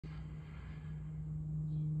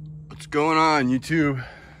What's going on, YouTube?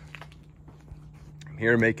 I'm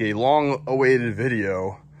here to make a long-awaited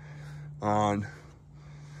video on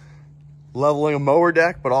leveling a mower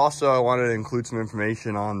deck, but also I wanted to include some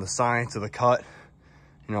information on the science of the cut,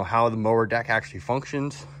 how the mower deck actually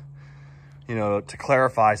functions, to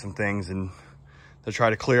clarify some things and to try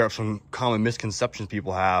to clear up some common misconceptions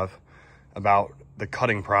people have about the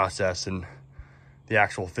cutting process and the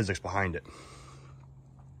actual physics behind it.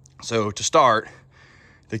 So to start,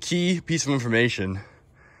 the key piece of information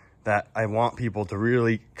that I want people to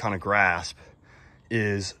really kind of grasp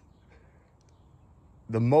is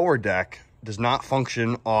the mower deck does not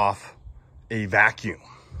function off a vacuum.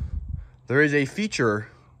 There is a feature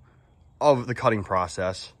of the cutting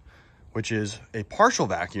process, which is a partial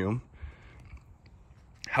vacuum.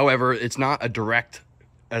 However, it's not a direct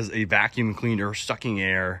as a vacuum cleaner sucking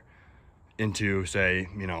air into, say,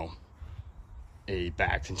 a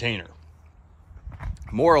bag container.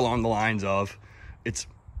 More along the lines of the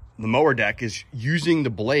mower deck is using the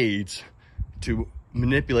blades to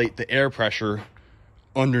manipulate the air pressure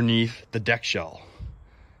underneath the deck shell.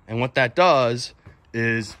 And what that does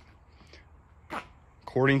is,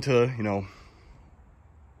 according to,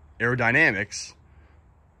 aerodynamics,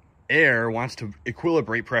 air wants to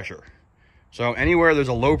equilibrate pressure. So anywhere there's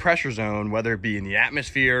a low pressure zone, whether it be in the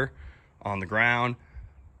atmosphere, on the ground,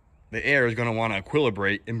 the air is going to want to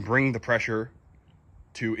equilibrate and bring the pressure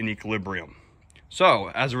to an equilibrium.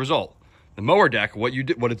 So as a result, the mower deck, what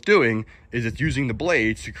it's doing is it's using the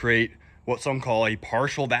blades to create what some call a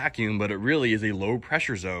partial vacuum, but it really is a low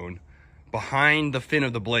pressure zone behind the fin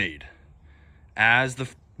of the blade. As the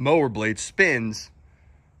mower blade spins,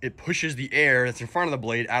 it pushes the air that's in front of the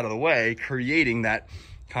blade out of the way, creating that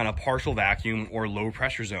kind of partial vacuum or low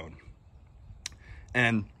pressure zone.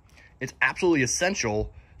 And it's absolutely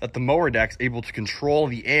essential that the mower deck's able to control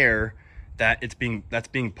the air that's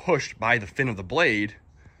being pushed by the fin of the blade,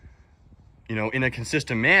 in a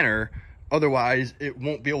consistent manner. Otherwise, it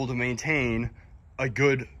won't be able to maintain a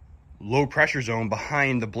good low pressure zone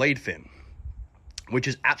behind the blade fin, which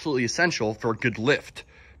is absolutely essential for a good lift,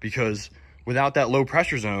 because without that low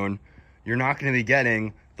pressure zone, you're not going to be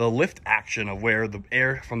getting the lift action of where the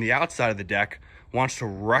air from the outside of the deck wants to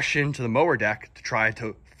rush into the mower deck to try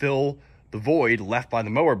to fill the void left by the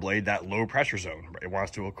mower blade, that low pressure zone. It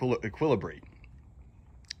wants to equilibrate.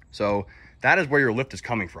 So that is where your lift is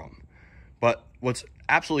coming from. But what's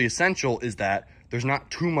absolutely essential is that there's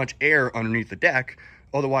not too much air underneath the deck.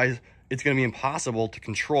 Otherwise, it's going to be impossible to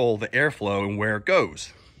control the airflow and where it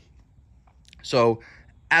goes. So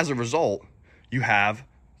as a result, you have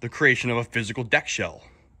the creation of a physical deck shell,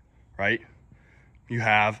 right? You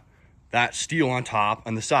have that steel on top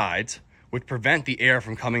and the sides, which prevent the air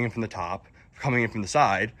from coming in from the top, coming in from the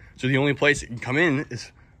side. So the only place it can come in is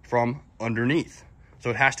from underneath.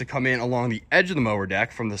 So it has to come in along the edge of the mower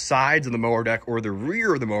deck, from the sides of the mower deck or the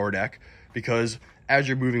rear of the mower deck, because as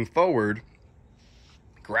you're moving forward,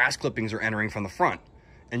 grass clippings are entering from the front,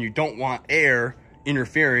 and you don't want air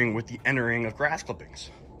interfering with the entering of grass clippings.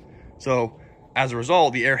 So as a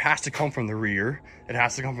result, the air has to come from the rear, it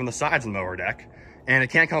has to come from the sides of the mower deck, and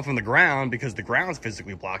it can't come from the ground because the ground's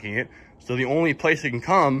physically blocking it. So the only place it can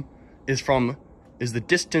come is the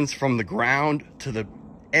distance from the ground to the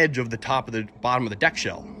edge of the top of the bottom of the deck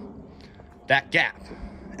shell, that gap.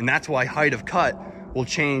 And that's why height of cut will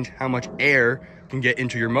change how much air can get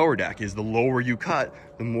into your mower deck. Is the lower you cut,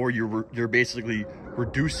 the more you're basically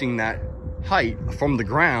reducing that height from the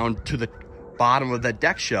ground to the bottom of that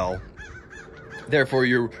deck shell. Therefore,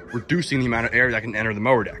 you're reducing the amount of air that can enter the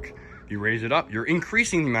mower deck. You raise it up, you're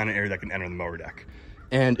increasing the amount of air that can enter the mower deck.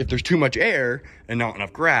 And if there's too much air and not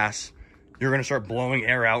enough grass, you're gonna start blowing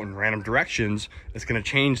air out in random directions. It's gonna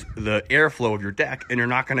change the airflow of your deck, and you're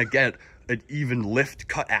not gonna get an even lift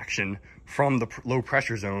cut action from the low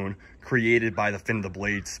pressure zone created by the fin of the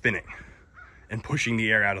blade spinning and pushing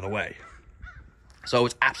the air out of the way. So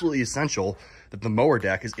it's absolutely essential that the mower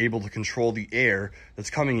deck is able to control the air that's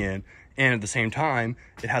coming in, and at the same time,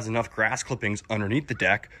 it has enough grass clippings underneath the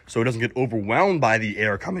deck so it doesn't get overwhelmed by the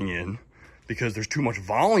air coming in, because there's too much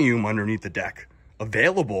volume underneath the deck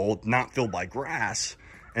available, not filled by grass,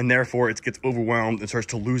 and therefore it gets overwhelmed and starts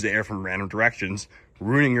to lose air from random directions,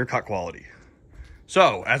 ruining your cut quality.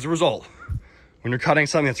 So as a result, when you're cutting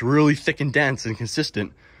something that's really thick and dense and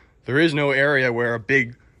consistent, there is no area where a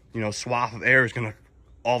big, swath of air is gonna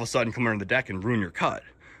all of a sudden come under the deck and ruin your cut.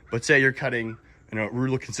 But say you're cutting a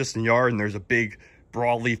really consistent yard and there's a big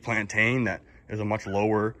broadleaf plantain that is a much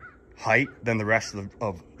lower height than the rest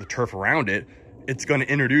of the turf around it, it's going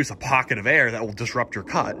to introduce a pocket of air that will disrupt your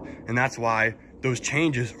cut. And that's why those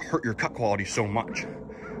changes hurt your cut quality so much.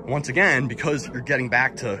 Once again, because you're getting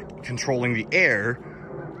back to controlling the air,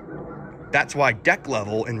 that's why deck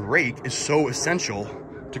level and rake is so essential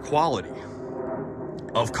to quality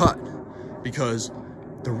of cut, because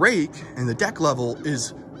the rake and the deck level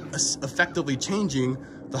is effectively changing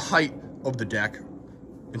the height of the deck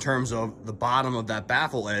in terms of the bottom of that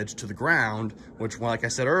baffle edge to the ground, which, like I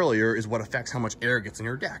said earlier, is what affects how much air gets in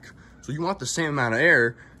your deck. So you want the same amount of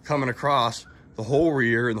air coming across the whole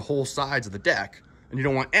rear and the whole sides of the deck, and you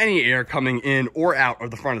don't want any air coming in or out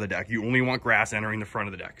of the front of the deck. You only want grass entering the front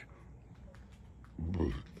of the deck.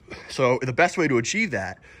 So the best way to achieve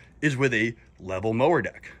that is with a level mower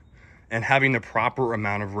deck and having the proper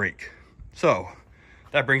amount of rake. So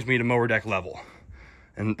that brings me to mower deck level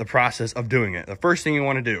and the process of doing it. The first thing you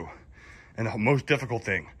want to do, and the most difficult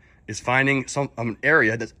thing, is finding an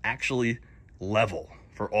area that's actually level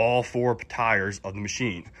for all 4 tires of the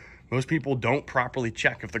machine. Most people don't properly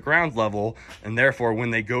check if the ground's level, and therefore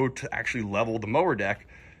when they go to actually level the mower deck,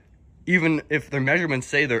 even if their measurements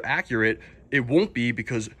say they're accurate, it won't be,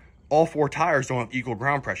 because all 4 tires don't have equal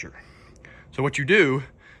ground pressure. So what you do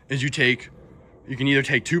is you can either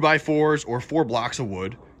take 2x4s or 4 blocks of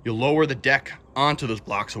wood. You lower the deck onto those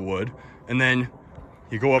blocks of wood, and then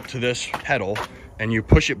you go up to this pedal and you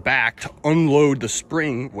push it back to unload the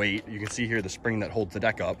spring weight. You can see here the spring that holds the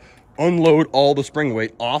deck up. Unload all the spring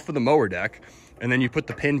weight off of the mower deck, and then you put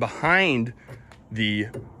the pin behind the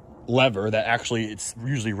lever that actually it's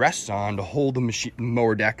usually rests on to hold the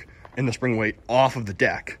mower deck and the spring weight off of the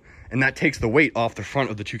deck, and that takes the weight off the front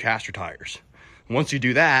of the 2 caster tires. Once you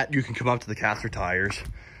do that, you can come up to the caster tires,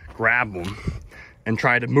 grab them, and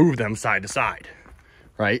try to move them side to side,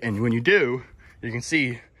 right? And when you do, you can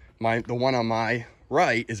see the one on my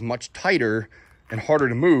right is much tighter and harder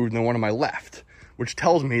to move than the one on my left, which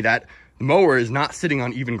tells me that the mower is not sitting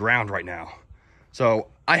on even ground right now. So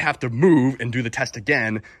I have to move and do the test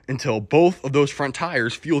again until both of those front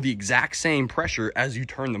tires feel the exact same pressure as you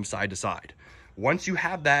turn them side to side. Once you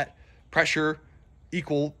have that pressure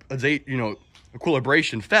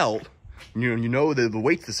equilibration felt, you know that the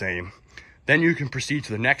weight's the same, then you can proceed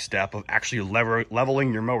to the next step of actually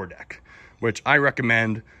leveling your mower deck, which I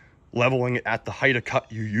recommend leveling it at the height of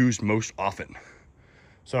cut you use most often.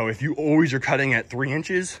 So if you always are cutting at 3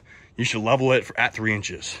 inches, you should level it at 3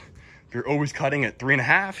 inches. If you're always cutting at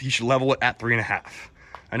 3.5, you should level it at 3.5.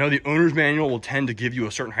 I know the owner's manual will tend to give you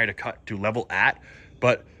a certain height of cut to level at,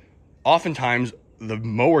 but oftentimes the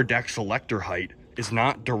mower deck selector height is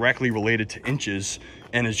not directly related to inches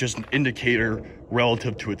and is just an indicator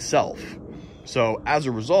relative to itself. So as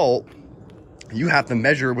a result, you have to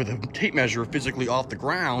measure with a tape measure physically off the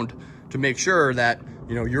ground to make sure that,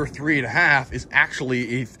 your 3.5 is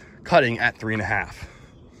actually cutting at 3.5.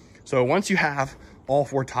 So once you have all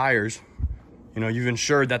 4 tires, you've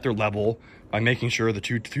ensured that they're level by making sure the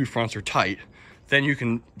two fronts are tight, then you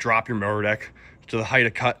can drop your mower deck to the height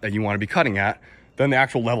of cut that you want to be cutting at. Then the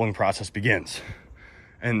actual leveling process begins.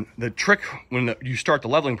 And the trick when you start the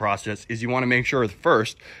leveling process is you want to make sure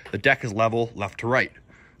first the deck is level left to right.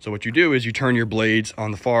 So what you do is you turn your blades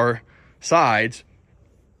on the far sides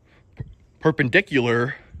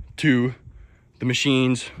perpendicular to the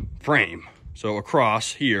machine's frame. So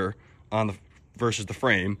across here versus the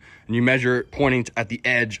frame, and you measure pointing at the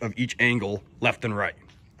edge of each angle, left and right.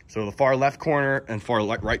 So the far left corner and far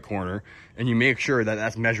right corner, and you make sure that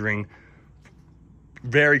that's measuring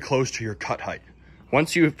very close to your cut height.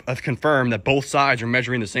 Once you have confirmed that both sides are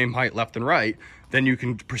measuring the same height left and right, then you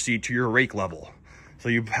can proceed to your rake level. So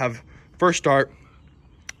you have first start,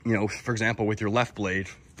 for example, with your left blade,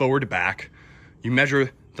 forward to back, you measure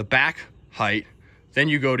the back height, then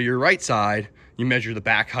you go to your right side, you measure the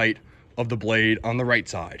back height of the blade on the right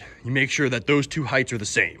side. You make sure that those 2 heights are the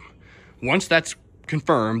same. Once that's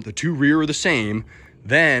confirmed, the 2 rear are the same,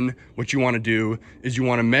 then what you want to do is you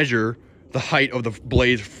want to measure the height of the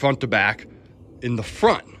blades front to back in the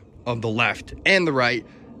front of the left and the right,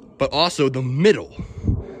 but also the middle.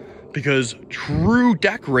 Because true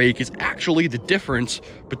deck rake is actually the difference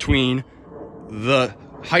between the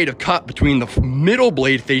height of cut between the middle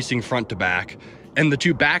blade facing front to back and the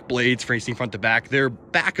 2 back blades facing front to back, they're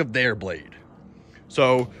back of their blade.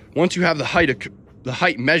 So once you have the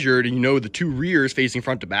height measured and the 2 rears facing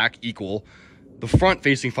front to back equal, the front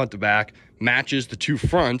facing front to back matches the 2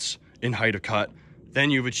 fronts in height of cut,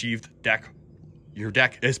 then you've achieved your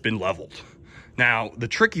deck has been leveled. Now, the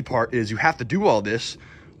tricky part is you have to do all this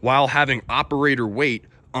while having operator weight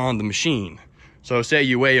on the machine. So say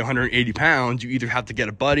you weigh 180 pounds, you either have to get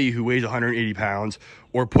a buddy who weighs 180 pounds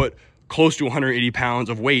or put close to 180 pounds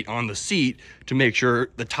of weight on the seat to make sure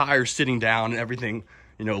the tire's sitting down and everything,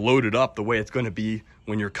 loaded up the way it's going to be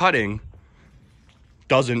when you're cutting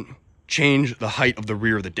doesn't change the height of the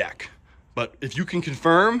rear of the deck. But if you can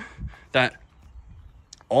confirm that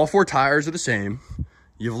all 4 tires are the same,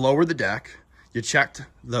 you've lowered the deck, you checked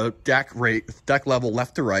the deck level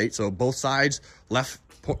left to right, so both sides,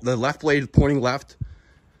 the left blade pointing left,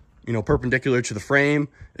 you know, perpendicular to the frame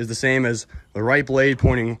is the same as the right blade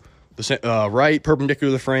pointing the right, perpendicular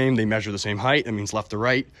to the frame. They measure the same height. That means left to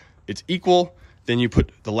right, it's equal. Then you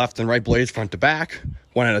put the left and right blades front to back,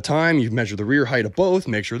 one at a time. You measure the rear height of both,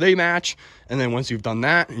 make sure they match. And then once you've done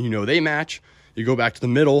that and you know they match, you go back to the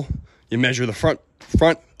middle, you measure the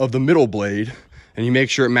front of the middle blade, and you make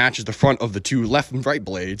sure it matches the front of the 2 left and right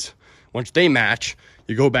blades. Once they match,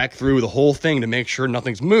 you go back through the whole thing to make sure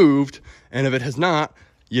nothing's moved. And if it has not,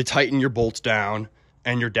 you tighten your bolts down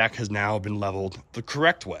and your deck has now been leveled the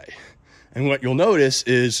correct way. And what you'll notice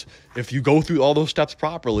is if you go through all those steps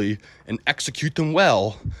properly and execute them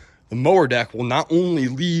well, the mower deck will not only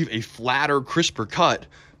leave a flatter, crisper cut,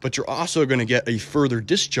 but you're also going to get a further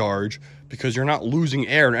discharge because you're not losing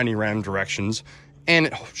air in any random directions, and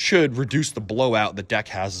it should reduce the blowout the deck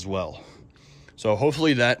has as well. So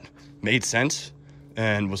hopefully that made sense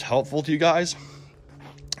and was helpful to you guys.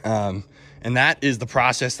 And that is the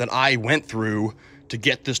process that I went through to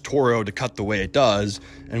get this Toro to cut the way it does.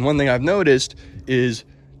 And one thing I've noticed is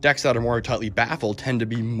decks that are more tightly baffled tend to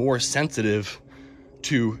be more sensitive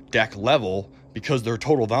to deck level because their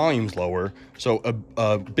total volume's lower. So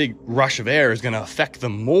a big rush of air is going to affect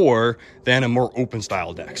them more than a more open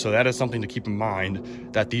style deck. So that is something to keep in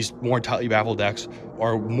mind, that these more tightly baffled decks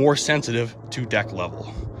are more sensitive to deck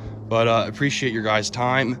level. But appreciate your guys'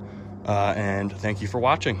 time and thank you for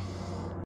watching.